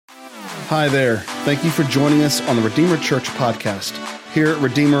Hi there. Thank you for joining us on the Redeemer Church podcast. Here at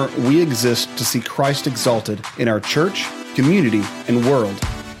Redeemer, we exist to see Christ exalted in our church, community, and world.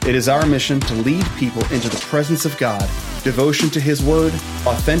 It is our mission to lead people into the presence of God, devotion to His Word,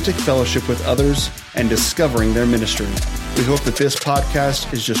 authentic fellowship with others, and discovering their ministry. We hope that this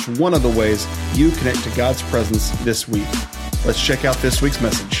podcast is just one of the ways you connect to God's presence this week. Let's check out this week's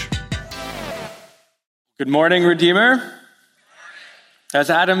message. Good morning, Redeemer. As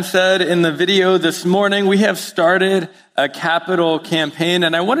Adam said in the video this morning, we have started a capital campaign,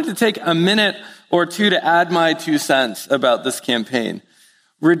 and I wanted to take a minute or two to add my 2 cents about this campaign.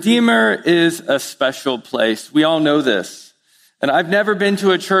 Redeemer is a special place. We all know this. And I've never been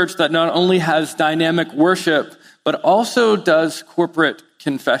to a church that not only has dynamic worship, but also does corporate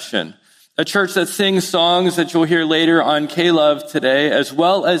confession. A church that sings songs that you'll hear later on K-Love today, as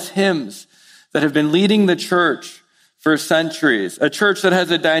well as hymns that have been leading the church for centuries. A church that has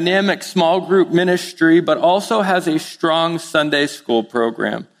a dynamic small group ministry, but also has a strong Sunday school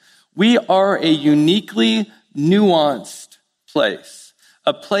program. We are a uniquely nuanced place.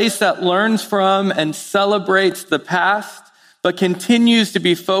 A place that learns from and celebrates the past, but continues to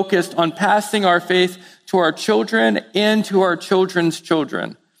be focused on passing our faith to our children and to our children's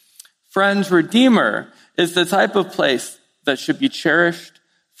children. Friends, Redeemer is the type of place that should be cherished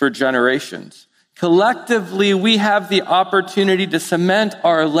for generations. Collectively, we have the opportunity to cement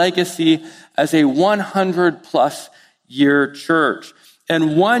our legacy as a 100-plus year church.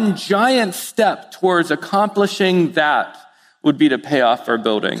 And one giant step towards accomplishing that would be to pay off our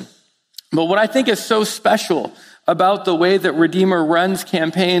building. But what I think is so special about the way that Redeemer runs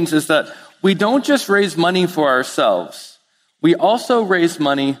campaigns is that we don't just raise money for ourselves. We also raise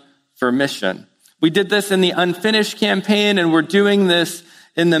money for mission. We did this in the Unfinished campaign, and we're doing this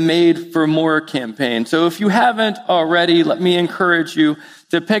in the Made for More campaign. So if you haven't already, let me encourage you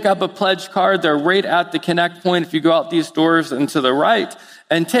to pick up a pledge card. They're right at the Connect point if you go out these doors and to the right,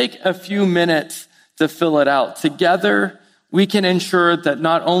 and take a few minutes to fill it out. Together, we can ensure that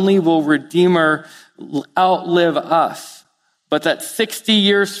not only will Redeemer outlive us, but that 60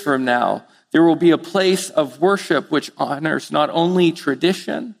 years from now, there will be a place of worship which honors not only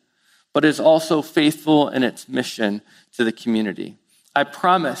tradition, but is also faithful in its mission to the community. I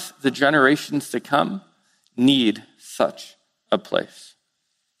promise the generations to come need such a place.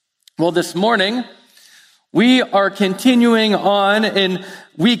 Well, this morning, we are continuing on in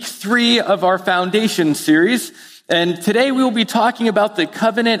week 3 of our foundation series. And today we will be talking about the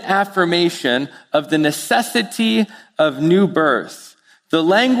covenant affirmation of the necessity of new birth. The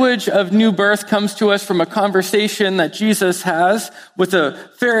language of new birth comes to us from a conversation that Jesus has with a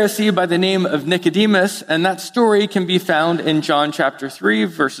Pharisee by the name of Nicodemus, and that story can be found in John chapter 3,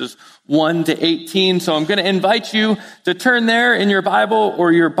 verses 1 to 18. So I'm going to invite you to turn there in your Bible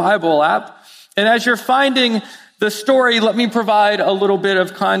or your Bible app. And as you're finding the story, let me provide a little bit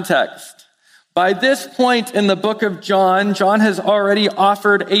of context. By this point in the book of John, John has already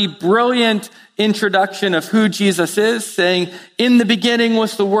offered a brilliant introduction of who Jesus is, saying, "In the beginning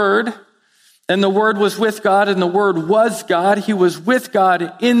was the Word, and the Word was with God, and the Word was God. He was with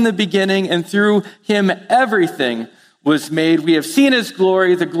God in the beginning, and through Him everything was made. We have seen His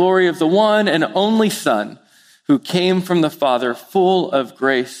glory, the glory of the one and only Son, who came from the Father, full of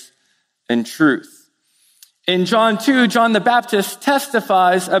grace and truth." In John 2, John the Baptist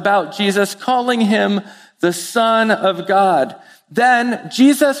testifies about Jesus, calling him the Son of God. Then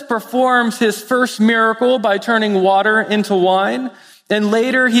Jesus performs his first miracle by turning water into wine. And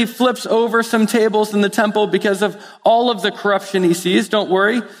later he flips over some tables in the temple because of all of the corruption he sees. Don't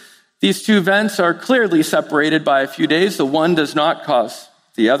worry. These two events are clearly separated by a few days. The one does not cause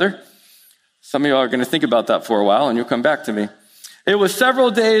the other. Some of y'all are going to think about that for a while and you'll come back to me. It was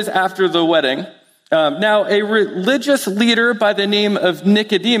several days after the wedding. Now, a religious leader by the name of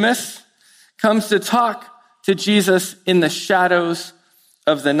Nicodemus comes to talk to Jesus in the shadows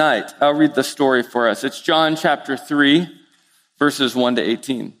of the night. I'll read the story for us. It's John chapter 3, verses 1 to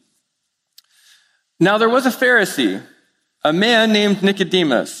 18. Now there was a Pharisee, a man named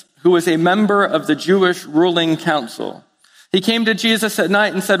Nicodemus, who was a member of the Jewish ruling council. He came to Jesus at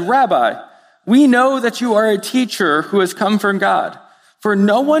night and said, "Rabbi, we know that you are a teacher who has come from God. For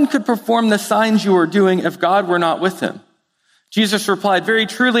no one could perform the signs you are doing if God were not with him." Jesus replied, "Very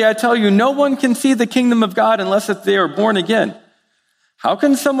truly, I tell you, no one can see the kingdom of God unless they are born again." "How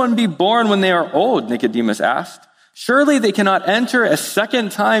can someone be born when they are old?" Nicodemus asked. "Surely they cannot enter a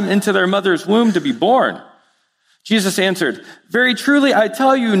second time into their mother's womb to be born." Jesus answered, "Very truly, I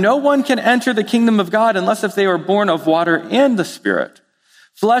tell you, no one can enter the kingdom of God unless if they are born of water and the Spirit.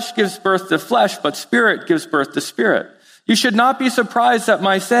 Flesh gives birth to flesh, but Spirit gives birth to spirit. You should not be surprised at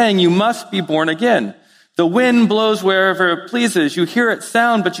my saying, you must be born again. The wind blows wherever it pleases. You hear its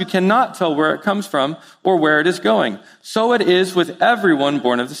sound, but you cannot tell where it comes from or where it is going. So it is with everyone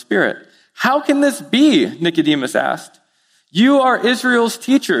born of the Spirit. How can this be? Nicodemus asked. You are Israel's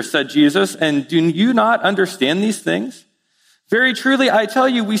teacher, said Jesus, and do you not understand these things? Very truly, I tell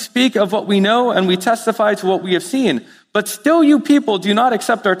you, we speak of what we know and we testify to what we have seen. But still you people do not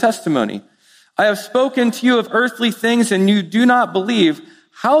accept our testimony. I have spoken to you of earthly things and you do not believe.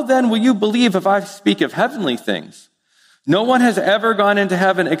 How then will you believe if I speak of heavenly things? No one has ever gone into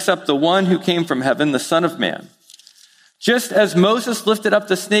heaven except the one who came from heaven, the Son of Man. Just as Moses lifted up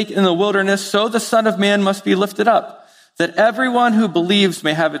the snake in the wilderness, so the Son of Man must be lifted up, that everyone who believes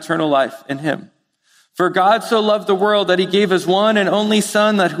may have eternal life in him. For God so loved the world that he gave his one and only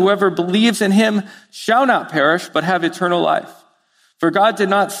Son, that whoever believes in him shall not perish, but have eternal life. For God did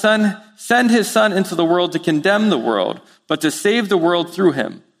not send his Son into the world to condemn the world, but to save the world through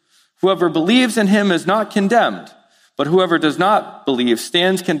him. Whoever believes in him is not condemned, but whoever does not believe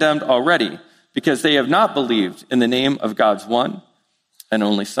stands condemned already, because they have not believed in the name of God's one and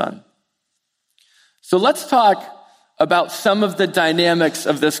only Son. So let's talk about some of the dynamics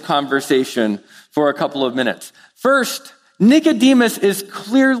of this conversation for a couple of minutes. First, Nicodemus is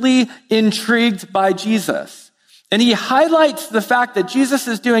clearly intrigued by Jesus. And he highlights the fact that Jesus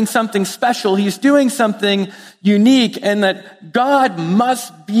is doing something special. He's doing something unique, and that God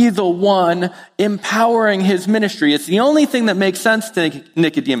must be the one empowering his ministry. It's the only thing that makes sense to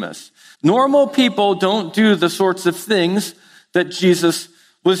Nicodemus. Normal people don't do the sorts of things that Jesus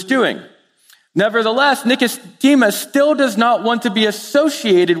was doing. Nevertheless, Nicodemus still does not want to be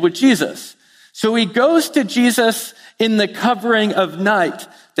associated with Jesus. So he goes to Jesus in the covering of night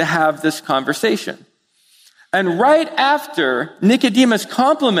to have this conversation. And right after Nicodemus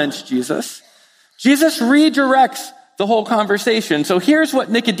compliments Jesus, Jesus redirects the whole conversation. So here's what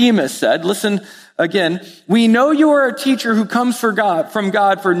Nicodemus said. Listen again. We know you are a teacher who comes from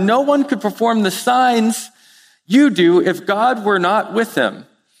God, for no one could perform the signs you do if God were not with him.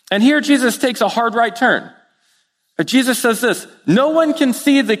 And here Jesus takes a hard right turn. Jesus says this, no one can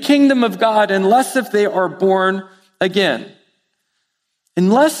see the kingdom of God unless if they are born again.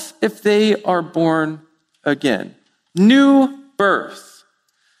 Unless if they are born again. New birth.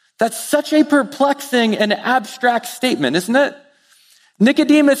 That's such a perplexing and abstract statement, isn't it?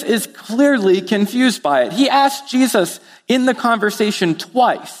 Nicodemus is clearly confused by it. He asked Jesus in the conversation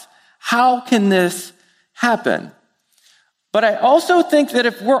twice, how can this happen? But I also think that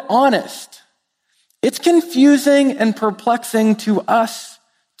if we're honest, it's confusing and perplexing to us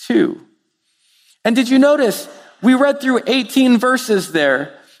too. And did you notice, we read through 18 verses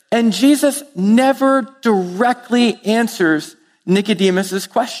there, and Jesus never directly answers Nicodemus's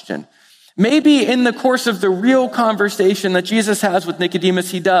question. Maybe in the course of the real conversation that Jesus has with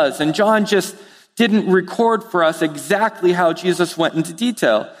Nicodemus, he does. And John just didn't record for us exactly how Jesus went into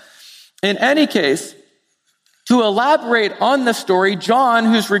detail. In any case, to elaborate on the story, John,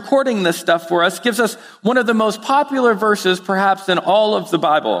 who's recording this stuff for us, gives us one of the most popular verses perhaps in all of the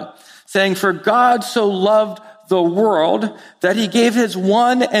Bible, saying, for God so loved the world that he gave his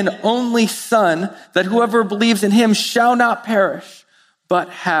one and only Son, that whoever believes in him shall not perish, but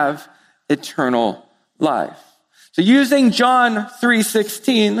have eternal life. So using John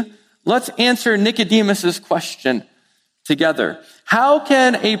 3:16, let's answer Nicodemus's question together. How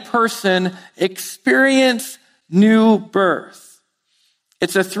can a person experience new birth?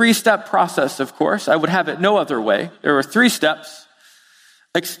 It's a 3-step process, of course. I would have it no other way. There are 3 steps.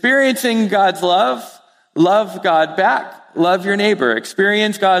 Experiencing God's love, love God back, love your neighbor.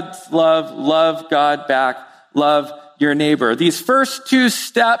 Experience God's love, love God back, love your neighbor. These first 2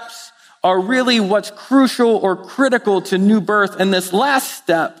 steps are really what's crucial or critical to new birth. And this last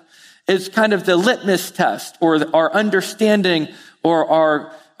step is kind of the litmus test, or our understanding, or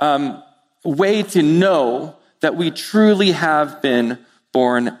our way to know that we truly have been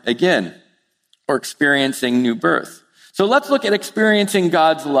born again, or experiencing new birth. So let's look at experiencing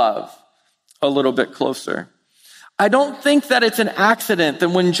God's love a little bit closer. I don't think that it's an accident that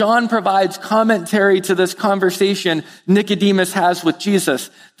when John provides commentary to this conversation Nicodemus has with Jesus,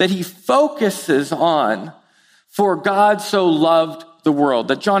 that he focuses on, for God so loved the world,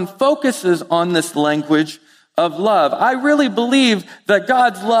 that John focuses on this language of love. I really believe that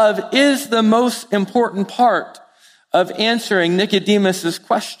God's love is the most important part of answering Nicodemus's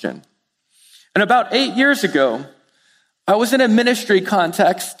question. And about 8 years ago, I was in a ministry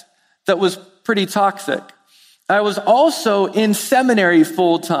context that was pretty toxic. I was also in seminary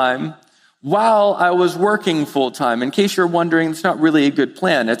full-time while I was working full-time. In case you're wondering, it's not really a good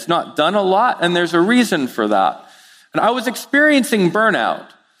plan. It's not done a lot, and there's a reason for that. And I was experiencing burnout.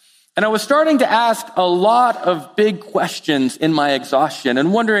 And I was starting to ask a lot of big questions in my exhaustion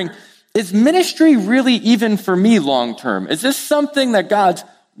and wondering, is ministry really even for me long term? Is this something that God's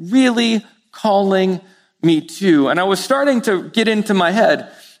really calling me to? And I was starting to get into my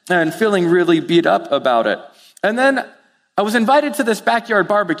head and feeling really beat up about it. And then I was invited to this backyard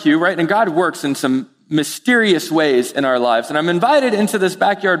barbecue, right? And God works in some mysterious ways in our lives. And I'm invited into this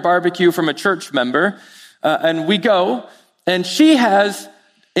backyard barbecue from a church member. And we go, and she has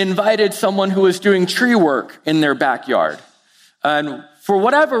invited someone who is doing tree work in their backyard. And for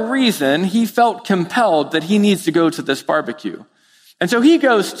whatever reason, he felt compelled that he needs to go to this barbecue. And so he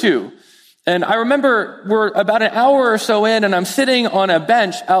goes too. And I remember we're about an hour or so in, and I'm sitting on a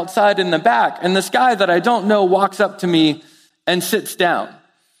bench outside in the back, and this guy that I don't know walks up to me and sits down.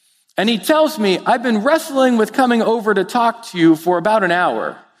 And he tells me, I've been wrestling with coming over to talk to you for about an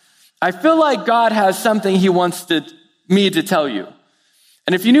hour. I feel like God has something he wants me to tell you.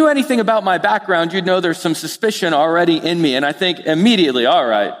 And if you knew anything about my background, you'd know there's some suspicion already in me. And I think immediately, all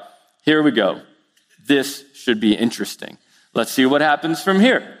right, here we go. This should be interesting. Let's see what happens from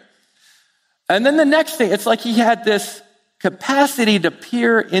here. And then the next thing, it's like he had this capacity to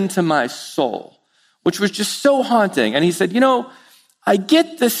peer into my soul, which was just so haunting. And he said, I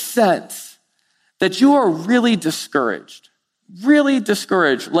get the sense that you are really discouraged,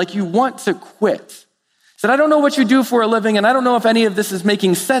 like you want to quit. He said, I don't know what you do for a living, and I don't know if any of this is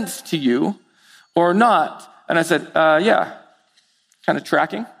making sense to you or not. And I said, yeah, kind of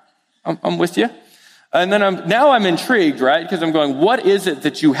tracking. I'm with you. And then I'm intrigued, right? Because I'm going, what is it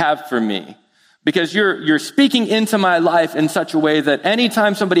that you have for me? Because you're speaking into my life in such a way that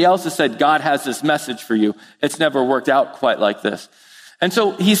anytime somebody else has said, God has this message for you, it's never worked out quite like this. And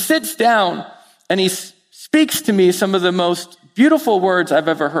so he sits down and he speaks to me some of the most beautiful words I've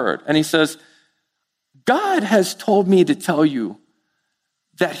ever heard. And he says, God has told me to tell you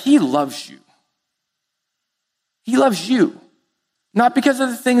that he loves you. He loves you. Not because of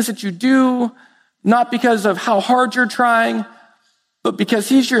the things that you do, not because of how hard you're trying, but because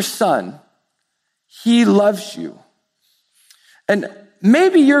he's your son. He loves you. And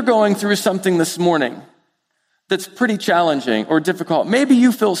maybe you're going through something this morning that's pretty challenging or difficult. Maybe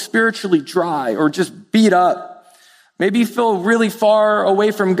you feel spiritually dry or just beat up. Maybe you feel really far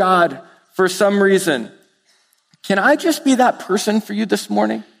away from God for some reason. Can I just be that person for you this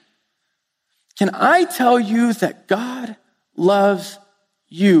morning? Can I tell you that God loves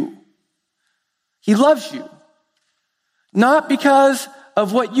you? He loves you. Not because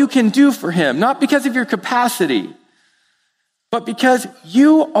of what you can do for him, not because of your capacity, but because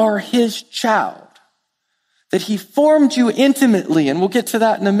you are his child, that he formed you intimately, and we'll get to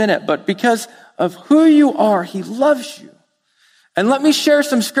that in a minute, but because of who you are, he loves you. And let me share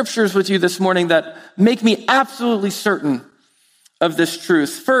some scriptures with you this morning that make me absolutely certain of this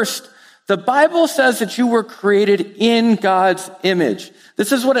truth. First, the Bible says that you were created in God's image.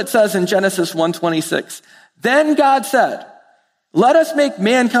 This is what it says in Genesis 1:26. Then God said, let us make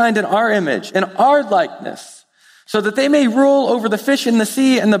mankind in our image, in our likeness, so that they may rule over the fish in the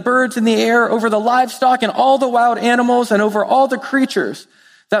sea and the birds in the air, over the livestock and all the wild animals, and over all the creatures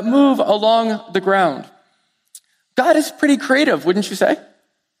that move along the ground. God is pretty creative, wouldn't you say?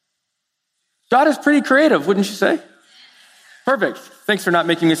 God is pretty creative, wouldn't you say? Perfect. Thanks for not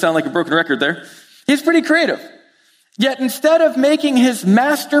making me sound like a broken record there. He's pretty creative. Yet instead of making his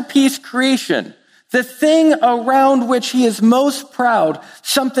masterpiece creation, the thing around which he is most proud,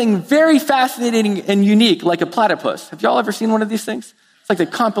 something very fascinating and unique, like a platypus. Have y'all ever seen one of these things? It's like the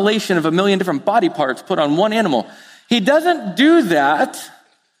compilation of 1 million different body parts put on one animal. He doesn't do that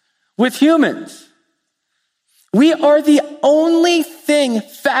with humans. We are the only thing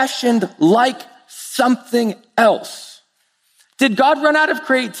fashioned like something else. Did God run out of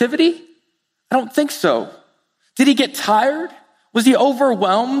creativity? I don't think so. Did he get tired? Was he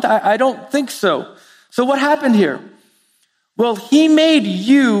overwhelmed? I don't think so. So what happened here? Well, he made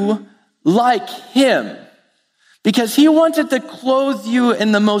you like him because he wanted to clothe you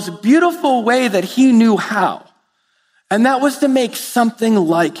in the most beautiful way that he knew how. And that was to make something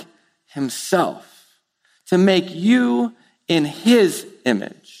like himself, to make you in his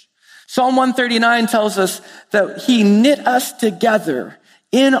image. Psalm 139 tells us that he knit us together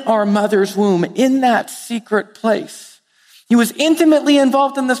in our mother's womb, in that secret place. He was intimately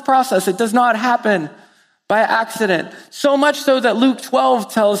involved in this process. It does not happen by accident. So much so that Luke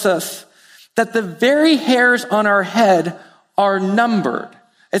 12 tells us that the very hairs on our head are numbered.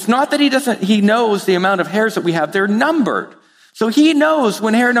 It's not that he knows the amount of hairs that we have. They're numbered. So he knows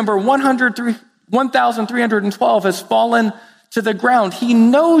when hair number 1,312 has fallen to the ground. He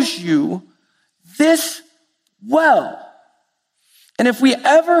knows you this well. And if we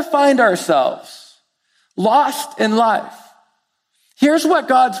ever find ourselves lost in life, here's what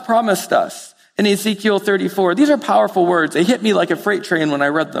God's promised us in Ezekiel 34. These are powerful words. They hit me like a freight train when I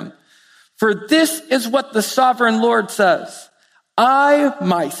read them. For this is what the sovereign Lord says, I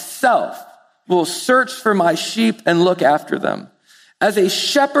myself will search for my sheep and look after them. As a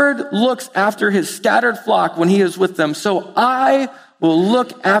shepherd looks after his scattered flock when he is with them, so I will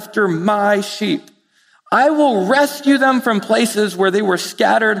look after my sheep. I will rescue them from places where they were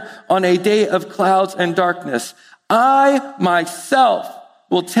scattered on a day of clouds and darkness. I myself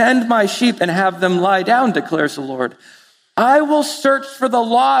will tend my sheep and have them lie down, declares the Lord. I will search for the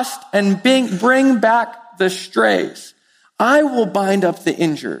lost and bring back the strays. I will bind up the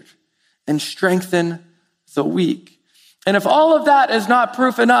injured and strengthen the weak. And if all of that is not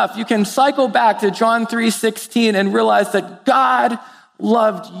proof enough, you can cycle back to John 3:16 and realize that God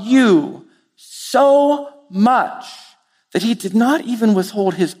loved you so much that he did not even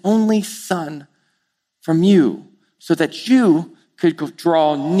withhold his only son from you so that you could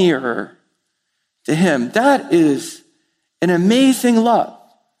draw nearer to him. That is an amazing love.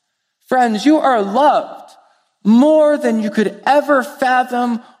 Friends, you are loved more than you could ever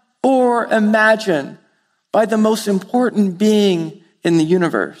fathom or imagine by the most important being in the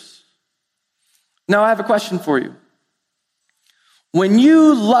universe. Now, I have a question for you. When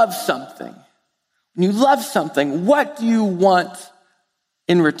you love something, what do you want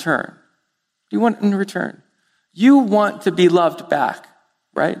in return? What do you want in return? You want to be loved back,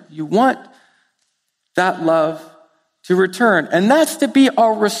 right? You want that love to return. And that's to be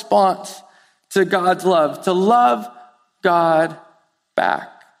our response to God's love, to love God back.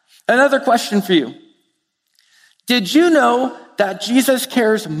 Another question for you. Did you know that Jesus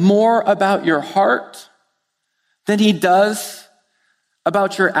cares more about your heart than he does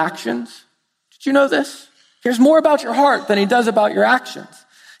about your actions? Did you know this? He cares more about your heart than he does about your actions.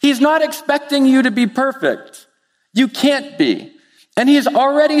 He's not expecting you to be perfect. You can't be. And he has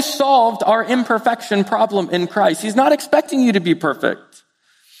already solved our imperfection problem in Christ. He's not expecting you to be perfect.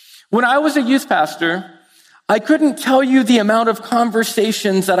 When I was a youth pastor, I couldn't tell you the amount of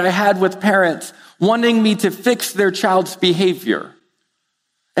conversations that I had with parents wanting me to fix their child's behavior.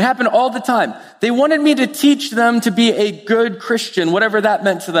 It happened all the time. They wanted me to teach them to be a good Christian, whatever that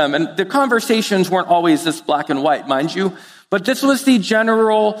meant to them. And the conversations weren't always this black and white, mind you, but this was the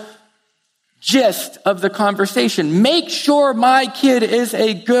general gist of the conversation. Make sure my kid is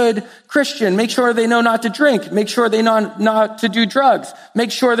a good Christian. Make sure they know not to drink. Make sure they know not to do drugs.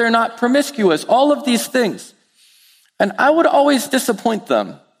 Make sure they're not promiscuous. All of these things. And I would always disappoint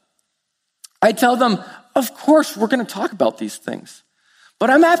them. I tell them, of course, we're going to talk about these things.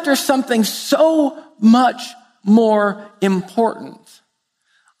 But I'm after something so much more important.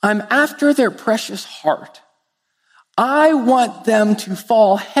 I'm after their precious heart. I want them to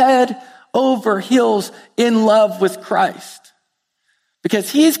fall head over heels in love with Christ.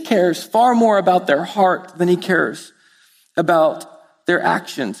 Because he cares far more about their heart than he cares about their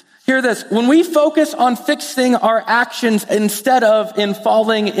actions. Hear this. When we focus on fixing our actions instead of in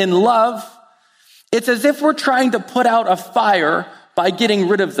falling in love, it's as if we're trying to put out a fire by getting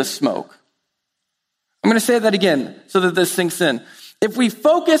rid of the smoke. I'm going to say that again so that this sinks in. If we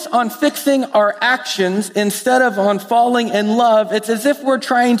focus on fixing our actions instead of on falling in love, it's as if we're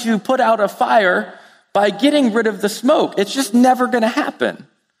trying to put out a fire by getting rid of the smoke. It's just never going to happen.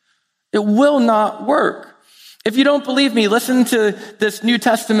 It will not work. If you don't believe me, listen to this New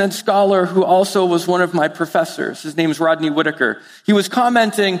Testament scholar who also was one of my professors. His name is Rodney Whitaker. He was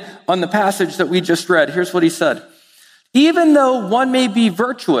commenting on the passage that we just read. Here's what he said. Even though one may be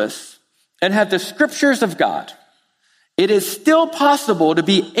virtuous and have the scriptures of God, it is still possible to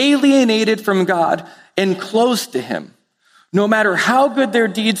be alienated from God and close to him. No matter how good their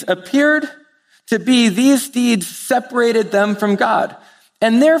deeds appeared to be, these deeds separated them from God.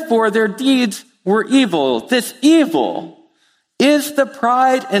 And therefore their deeds were evil. This evil is the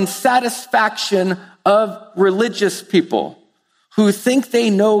pride and satisfaction of religious people who think they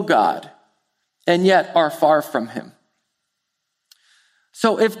know God and yet are far from him.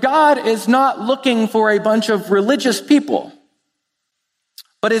 So if God is not looking for a bunch of religious people,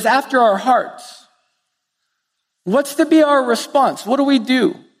 but is after our hearts, what's to be our response? What do we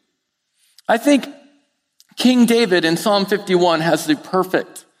do? I think King David in Psalm 51 has the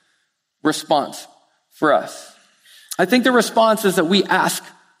perfect response for us. I think the response is that we ask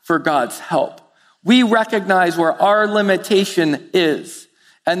for God's help. We recognize where our limitation is,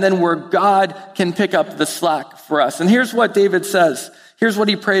 and then where God can pick up the slack for us. And here's what David says. Here's what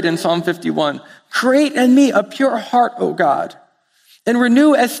he prayed in Psalm 51. Create in me a pure heart, O God, and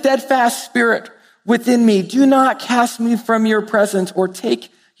renew a steadfast spirit within me. Do not cast me from your presence or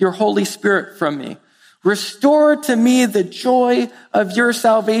take your Holy Spirit from me. Restore to me the joy of your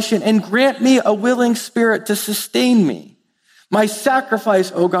salvation and grant me a willing spirit to sustain me. My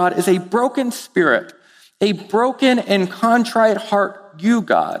sacrifice, O God, is a broken spirit, a broken and contrite heart you,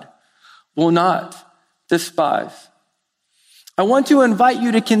 God, will not despise. I want to invite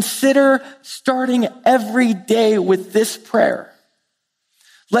you to consider starting every day with this prayer,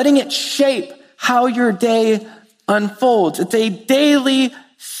 letting it shape how your day unfolds. It's a daily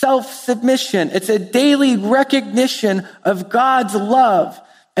self-submission. It's a daily recognition of God's love,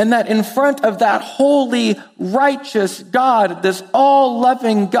 and that in front of that holy, righteous God, this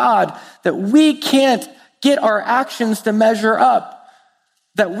all-loving God, that we can't get our actions to measure up,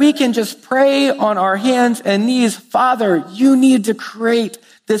 that we can just pray on our hands and knees, Father, you need to create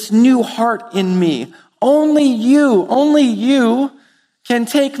this new heart in me. Only you can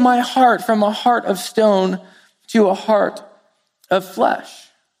take my heart from a heart of stone to a heart of flesh.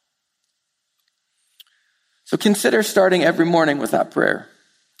 So consider starting every morning with that prayer.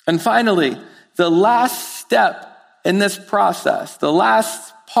 And finally, the last step in this process, the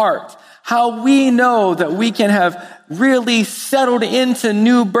last part, how we know that we can have really settled into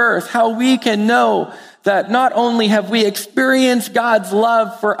new birth, how we can know that not only have we experienced God's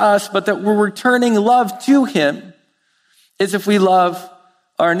love for us, but that we're returning love to him, is if we love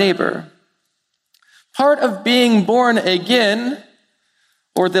our neighbor. Part of being born again,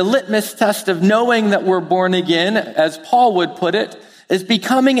 or the litmus test of knowing that we're born again, as Paul would put it, is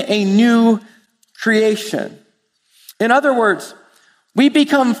becoming a new creation. In other words, we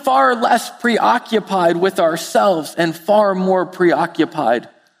become far less preoccupied with ourselves and far more preoccupied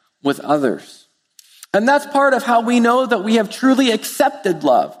with others. And that's part of how we know that we have truly accepted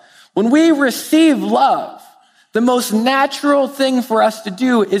love. When we receive love, the most natural thing for us to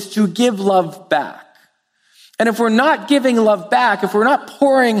do is to give love back. And if we're not giving love back, if we're not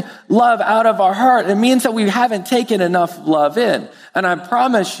pouring love out of our heart, it means that we haven't taken enough love in. And I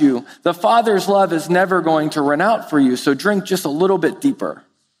promise you, the Father's love is never going to run out for you. So drink just a little bit deeper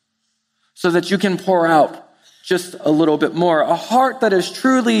so that you can pour out just a little bit more. A heart that has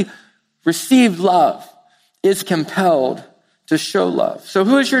truly received love is compelled to show love. So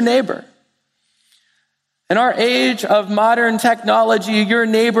who is your neighbor? In our age of modern technology, your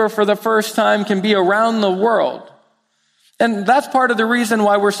neighbor for the first time can be around the world. And that's part of the reason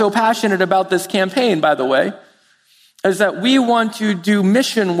why we're so passionate about this campaign, by the way, is that we want to do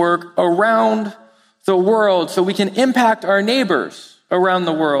mission work around the world so we can impact our neighbors around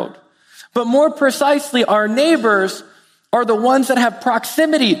the world. But more precisely, our neighbors are the ones that have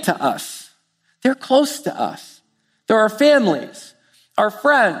proximity to us. They're close to us. They're our families, our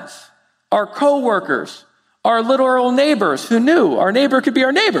friends, our coworkers, our literal neighbors. Who knew? Our neighbor could be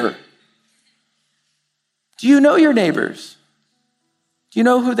our neighbor. Do you know your neighbors? Do you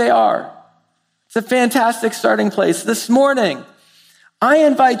know who they are? It's a fantastic starting place. This morning, I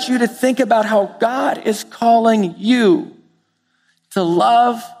invite you to think about how God is calling you to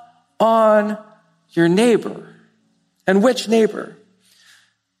love on your neighbor. And which neighbor?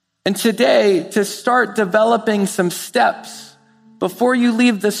 And today, to start developing some steps before you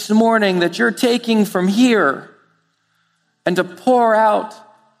leave this morning that you're taking from here and to pour out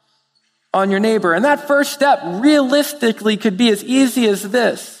on your neighbor. And that first step realistically could be as easy as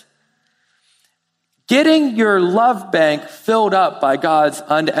this: getting your love bank filled up by God's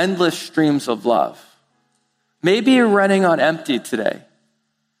endless streams of love. Maybe you're running on empty today.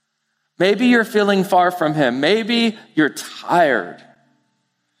 Maybe you're feeling far from him. Maybe you're tired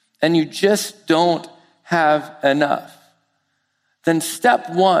and you just don't have enough. Then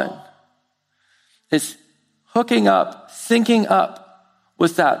step one is hooking up, syncing up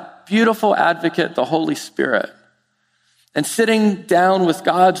with that beautiful advocate, the Holy Spirit, and sitting down with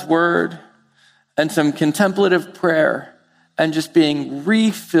God's word and some contemplative prayer and just being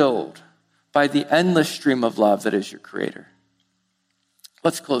refilled by the endless stream of love that is your Creator.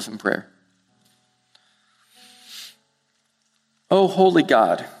 Let's close in prayer. Oh, holy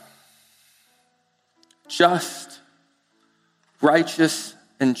God, just, righteous,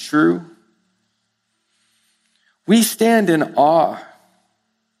 and true, we stand in awe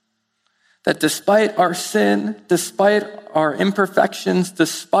that despite our sin, despite our imperfections,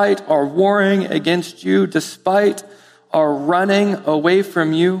 despite our warring against you, despite our running away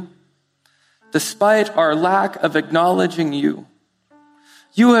from you, despite our lack of acknowledging you,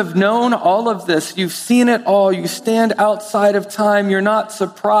 you have known all of this. You've seen it all. You stand outside of time. You're not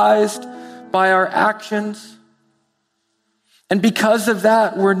surprised by our actions. And because of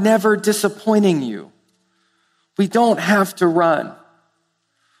that, we're never disappointing you. We don't have to run.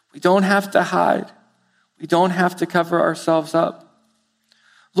 We don't have to hide. We don't have to cover ourselves up.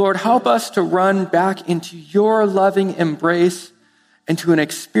 Lord, help us to run back into your loving embrace and to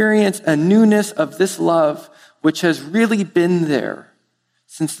experience a newness of this love, which has really been there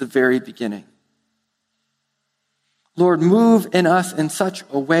since the very beginning. Lord, move in us in such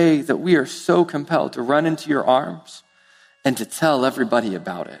a way that we are so compelled to run into your arms and to tell everybody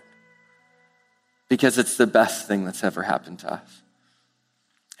about it, because it's the best thing that's ever happened to us.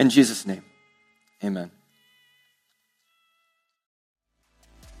 In Jesus' name, amen.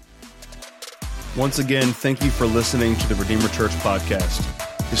 Once again, thank you for listening to the Redeemer Church podcast.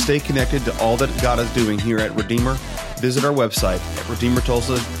 To stay connected to all that God is doing here at Redeemer, visit our website at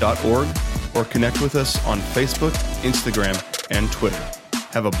redeemertulsa.org or connect with us on Facebook, Instagram, and Twitter.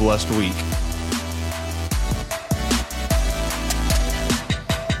 Have a blessed week.